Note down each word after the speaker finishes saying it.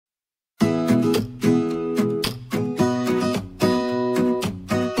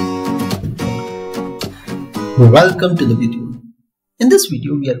Welcome to the video. In this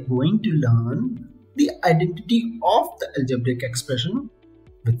video, we are going to learn the identity of the algebraic expression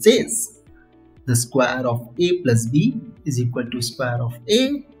which says the square of a plus b is equal to square of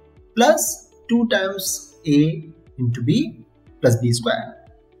a plus 2 times a into b plus b square.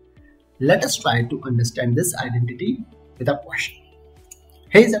 Let us try to understand this identity with a question.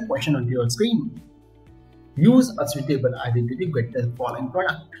 Here is a question on your screen. Use a suitable identity to get the following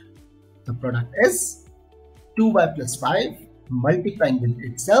product. The product is 2y plus 5 multiplying with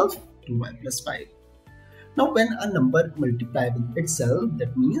itself 2y plus 5. Now when a number multiplies with itself,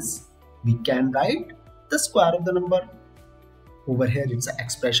 that means we can write the square of the number. Over here it's an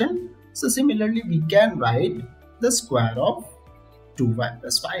expression. So similarly we can write the square of 2y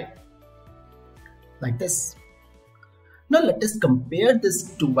plus 5 like this. Now let us compare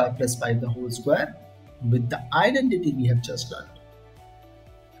this 2y plus 5 the whole square with the identity we have just learned.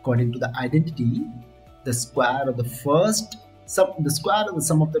 According to the identity, the square of the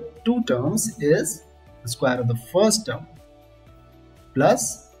sum of the two terms is the square of the first term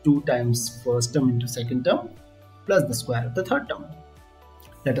plus 2 times first term into second term plus the square of the third term.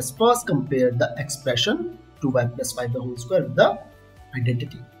 Let us first compare the expression 2y plus 5 the whole square with the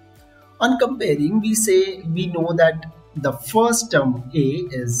identity. On comparing, we know that the first term a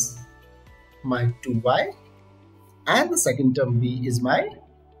is my 2y and the second term b is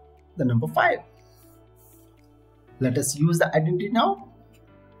the number 5. Let us use the identity now.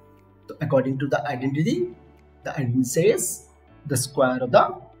 So according to the identity says the square of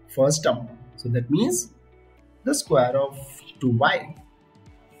the first term. So that means the square of 2y.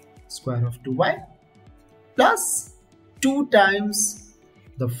 Square of 2y plus 2 times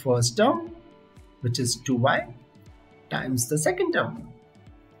the first term, which is 2y, times the second term,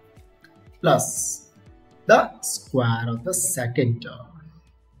 plus the square of the second term.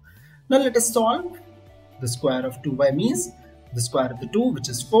 Now let us solve. The square of 2y means the square of the 2, which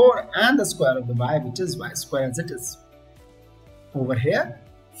is 4, and the square of the y, which is y square as it is. Over here,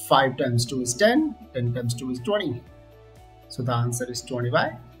 5 times 2 is 10, 10 times 2 is 20. So the answer is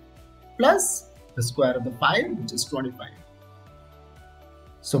 20y plus the square of the 5, which is 25.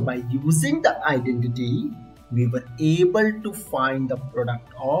 So by using the identity, we were able to find the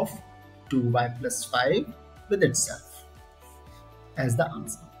product of 2y plus 5 with itself as the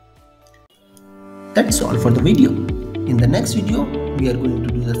answer. That's all for the video. In the next video, we are going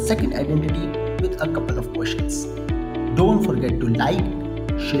to do the second identity with a couple of questions. Don't forget to like,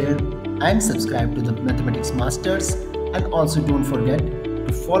 share and subscribe to the Mathematics Masters, and also don't forget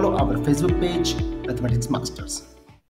to follow our Facebook page Mathematics Masters.